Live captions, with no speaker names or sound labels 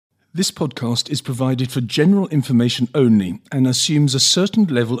This podcast is provided for general information only and assumes a certain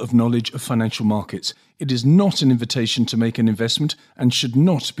level of knowledge of financial markets. It is not an invitation to make an investment and should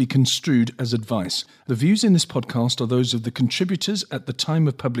not be construed as advice. The views in this podcast are those of the contributors at the time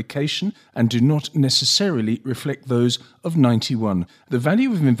of publication and do not necessarily reflect those of 91. The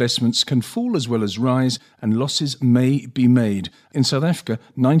value of investments can fall as well as rise, and losses may be made. In South Africa,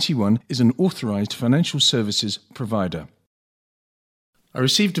 91 is an authorised financial services provider. I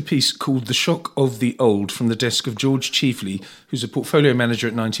received a piece called The Shock of the Old from the desk of George Chiefley, who's a portfolio manager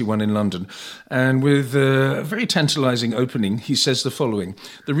at 91 in London. And with a very tantalising opening, he says the following: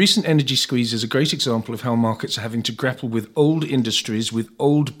 "The recent energy squeeze is a great example of how markets are having to grapple with old industries, with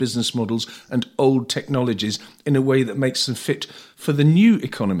old business models and old technologies in a way that makes them fit for the new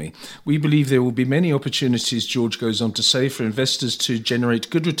economy. We believe there will be many opportunities," George goes on to say, "for investors to generate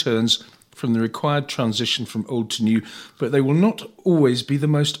good returns from the required transition from old to new, but they will not always be the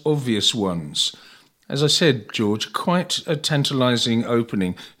most obvious ones." As I said, George, quite a tantalising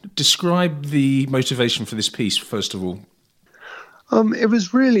opening. Describe the motivation for this piece, first of all. It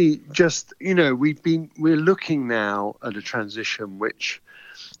was really just, we're looking now at a transition which,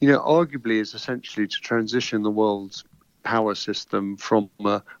 arguably is essentially to transition the world's power system from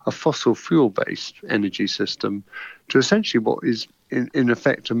a fossil fuel-based energy system to essentially what is in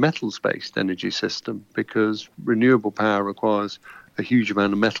effect a metals-based energy system, because renewable power requires a huge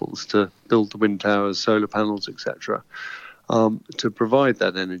amount of metals to build the wind towers, solar panels, etc., to provide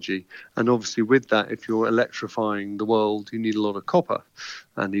that energy. And obviously with that, if you're electrifying the world, you need a lot of copper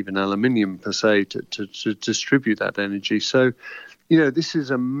and even aluminium per se to distribute that energy. So, this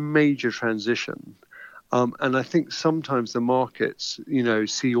is a major transition. And I think sometimes the markets,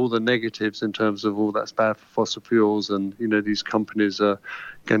 see all the negatives in terms of, that's bad for fossil fuels and, these companies are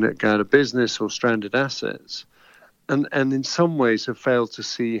going to go out of business or stranded assets. And in some ways have failed to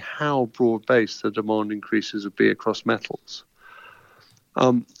see how broad-based the demand increases will be across metals.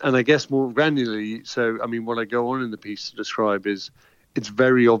 And I guess more granularly, what I go on in the piece to describe is it's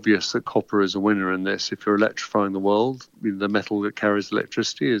very obvious that copper is a winner in this. If you're electrifying the world, the metal that carries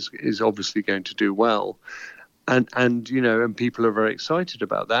electricity is obviously going to do well. And people are very excited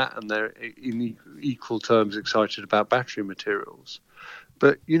about that, and they're in equal terms excited about battery materials.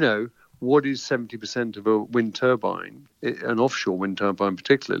 But, what is 70% of a wind turbine, an offshore wind turbine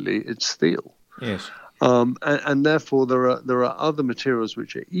particularly? It's steel. Yes. And therefore there are other materials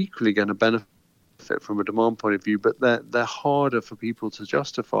which are equally going to benefit from a demand point of view, but they're harder for people to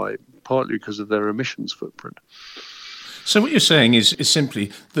justify, partly because of their emissions footprint. So what you're saying is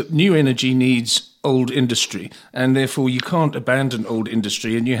simply that new energy needs old industry, and therefore you can't abandon old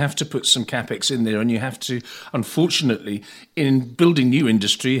industry, and you have to put some capex in there, and you have to, unfortunately, in building new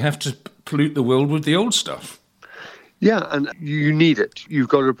industry, you have to pollute the world with the old stuff. Yeah, and you need it. You've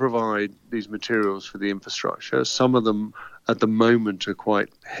got to provide these materials for the infrastructure. Some of them at the moment are quite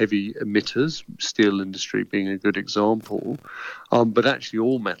heavy emitters, steel industry being a good example. But actually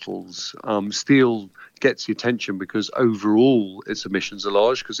all metals, steel gets the attention because overall its emissions are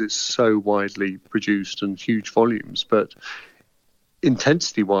large because it's so widely produced and huge volumes. But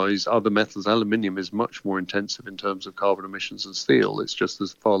intensity-wise, other metals, aluminium is much more intensive in terms of carbon emissions than steel. It's just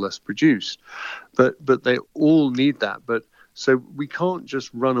as far less produced. But they all need that. But so we can't just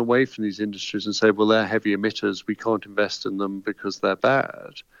run away from these industries and say, well, they're heavy emitters, we can't invest in them because they're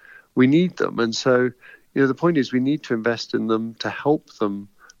bad. We need them. And so, the point is we need to invest in them to help them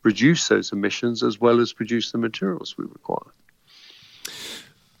reduce those emissions as well as produce the materials we require.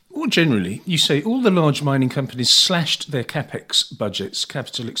 More generally, you say all the large mining companies slashed their capex budgets,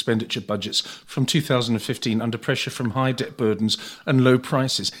 capital expenditure budgets, from 2015 under pressure from high debt burdens and low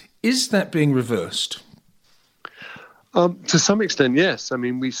prices. Is that being reversed? To some extent, yes.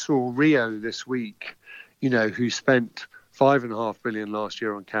 We saw Rio this week, who spent $5.5 billion last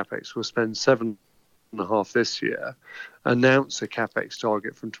year on capex, will spend $7.5 billion this year, announce a capex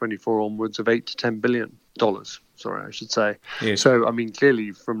target from 24 onwards of $8 to $10 billion. Sorry, I should say. Yes. So,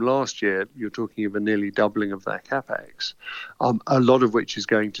 clearly from last year, you're talking of a nearly doubling of their capex, a lot of which is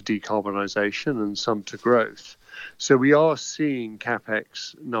going to decarbonisation and some to growth. So we are seeing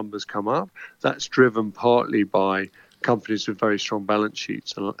capex numbers come up. That's driven partly by companies with very strong balance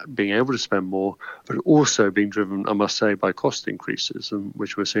sheets and being able to spend more, but also being driven, I must say, by cost increases,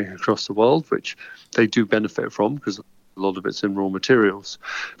 which we're seeing across the world, which they do benefit from because a lot of it's in raw materials.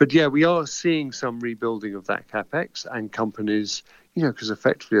 But yeah, we are seeing some rebuilding of that capex, and companies, because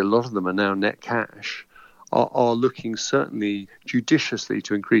effectively a lot of them are now net cash, are looking certainly judiciously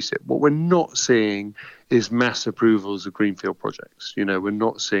to increase it. What we're not seeing is mass approvals of greenfield projects. We're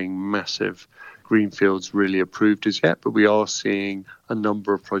not seeing massive greenfields really approved as yet, but we are seeing a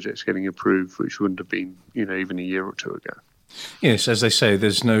number of projects getting approved, which wouldn't have been, even a year or two ago. Yes, as they say,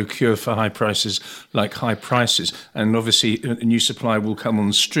 there's no cure for high prices like high prices. And obviously, a new supply will come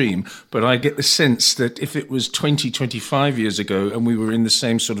on stream. But I get the sense that if it was 20, 25 years ago and we were in the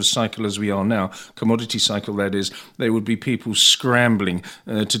same sort of cycle as we are now, commodity cycle that is, there would be people scrambling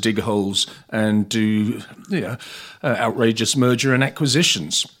to dig holes and do outrageous merger and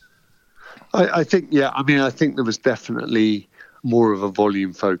acquisitions. I think there was definitely more of a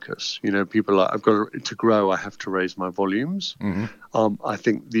volume focus. People are, I've got to grow, I have to raise my volumes. Mm-hmm. I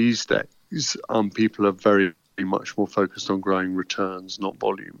think these days people are very much more focused on growing returns, not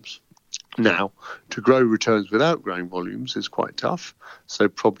volumes. Now, to grow returns without growing volumes is quite tough. So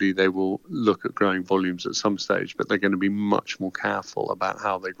probably they will look at growing volumes at some stage, but they're going to be much more careful about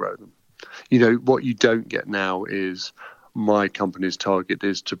how they grow them. What you don't get now is my company's target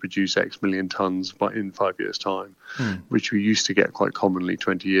is to produce X million tons in 5 years' time, which we used to get quite commonly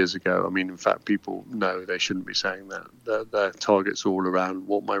 20 years ago. I mean, in fact, people know they shouldn't be saying that. Their target's all around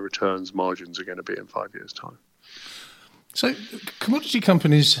what my returns margins are going to be in 5 years' time. So commodity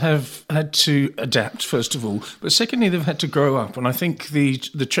companies have had to adapt, first of all, but secondly, they've had to grow up. And I think the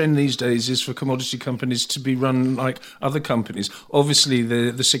trend these days is for commodity companies to be run like other companies. Obviously,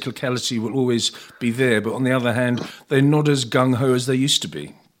 the cyclicality will always be there, but on the other hand, they're not as gung-ho as they used to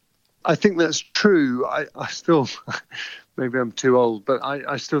be. I think that's true. I still... Maybe I'm too old, but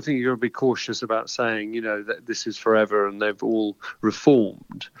I still think you've got to be cautious about saying, that this is forever and they've all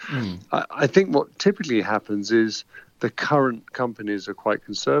reformed. I think what typically happens is the current companies are quite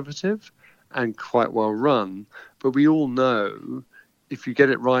conservative and quite well run, but we all know if you get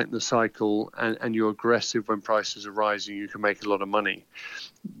it right in the cycle and you're aggressive when prices are rising, you can make a lot of money.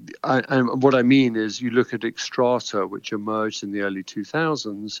 And what I mean is you look at Xstrata, which emerged in the early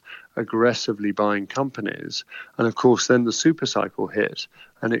 2000s, aggressively buying companies. And of course, then the super cycle hit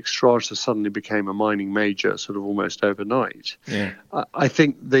and Xstrata suddenly became a mining major sort of almost overnight. Yeah. I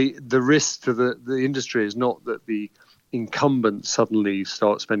think the risk to the industry is not that the incumbents suddenly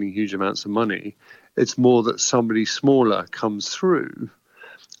start spending huge amounts of money. It's more that somebody smaller comes through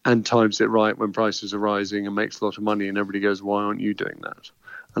and times it right when prices are rising and makes a lot of money, and everybody goes, why aren't you doing that?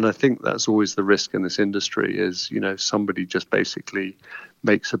 And I think that's always the risk in this industry is, somebody just basically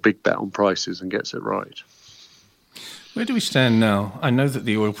makes a big bet on prices and gets it right. Where do we stand now? I know that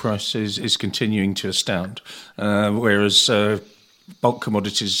the oil price is continuing to astound, whereas bulk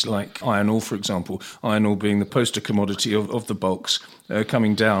commodities like iron ore, for example, iron ore being the poster commodity of the bulks,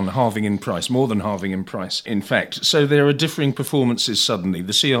 coming down, halving in price, more than halving in price, in fact. So there are differing performances suddenly.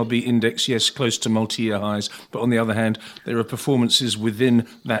 The CRB index, yes, close to multi-year highs, but on the other hand, there are performances within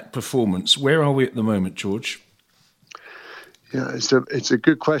that performance. Where are we at the moment, George? Yeah, it's a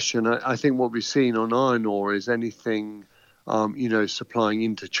good question. I think what we've seen on iron ore is anything, supplying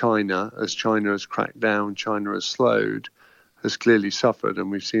into China. As China has cracked down, China has slowed, has clearly suffered,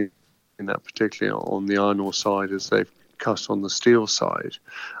 and we've seen that particularly on the iron ore side as they've cut on the steel side.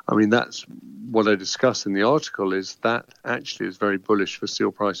 I mean, that's what I discussed in the article, is that actually is very bullish for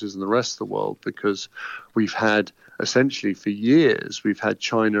steel prices in the rest of the world, because we've had essentially for years, we've had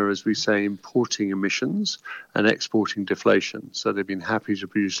China, as we say, importing emissions and exporting deflation. So they've been happy to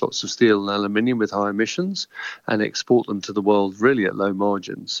produce lots of steel and aluminium with high emissions and export them to the world really at low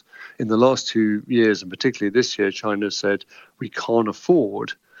margins. In the last 2 years, and particularly this year, China said we can't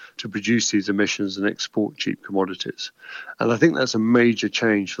afford to produce these emissions and export cheap commodities. And I think that's a major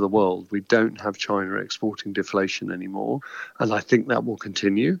change for the world. We don't have China exporting deflation anymore, and I think that will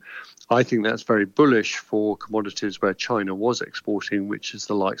continue. I think that's very bullish for commodities where China was exporting, which is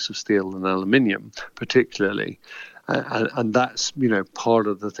the likes of steel and aluminium, particularly. And that's, part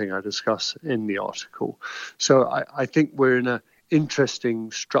of the thing I discuss in the article. So I think we're in an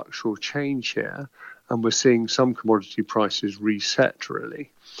interesting structural change here, and we're seeing some commodity prices reset,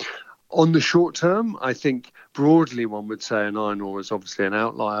 really. On the short term, I think broadly one would say an iron ore is obviously an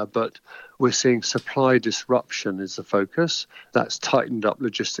outlier, but we're seeing supply disruption is the focus. That's tightened up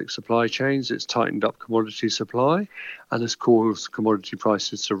logistics supply chains, it's tightened up commodity supply, and has caused commodity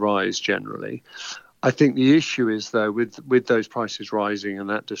prices to rise generally. I think the issue is, though, with those prices rising and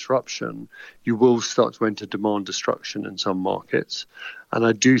that disruption, you will start to enter demand destruction in some markets. And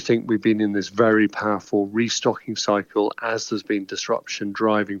I do think we've been in this very powerful restocking cycle as there's been disruption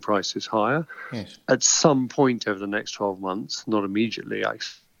driving prices higher. Yes. At some point over the next 12 months, not immediately, I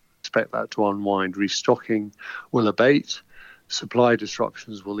expect that to unwind. Restocking will abate, supply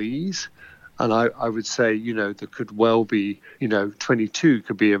disruptions will ease. And I would say, there could well be, 22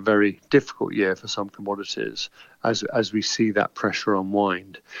 could be a very difficult year for some commodities as we see that pressure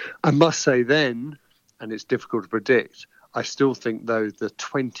unwind. I must say then, and it's difficult to predict, I still think, though, the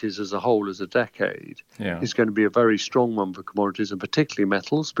 20s as a whole, as a decade, is going to be a very strong one for commodities and particularly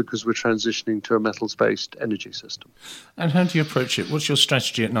metals, because we're transitioning to a metals-based energy system. And how do you approach it? What's your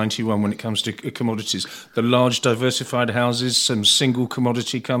strategy at 91 when it comes to commodities? The large diversified houses, some single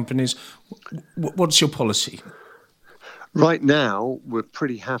commodity companies. What's your policy? Right now, we're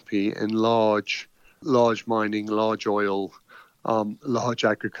pretty happy in large mining, large oil, large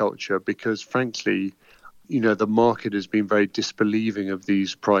agriculture, because frankly, the market has been very disbelieving of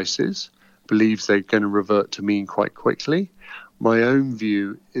these prices, believes they're going to revert to mean quite quickly. My own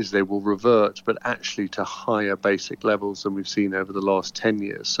view is they will revert, but actually to higher basic levels than we've seen over the last 10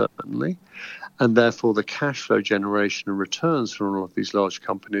 years, certainly. And therefore, the cash flow generation and returns from all of these large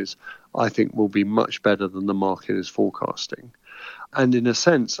companies, I think, will be much better than the market is forecasting. And in a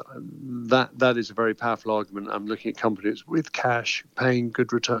sense, that is a very powerful argument. I'm looking at companies with cash paying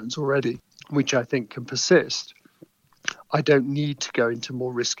good returns already, which I think can persist. I don't need to go into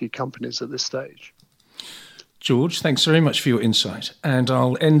more risky companies at this stage. George, thanks very much for your insight. And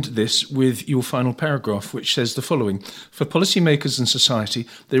I'll end this with your final paragraph, which says the following. For policymakers and society,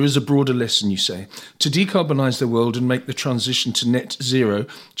 there is a broader lesson, you say. To decarbonise the world and make the transition to net zero,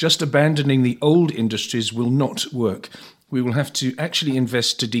 just abandoning the old industries will not work. We will have to actually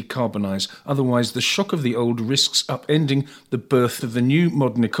invest to decarbonise. Otherwise, the shock of the old risks upending the birth of the new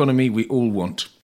modern economy we all want.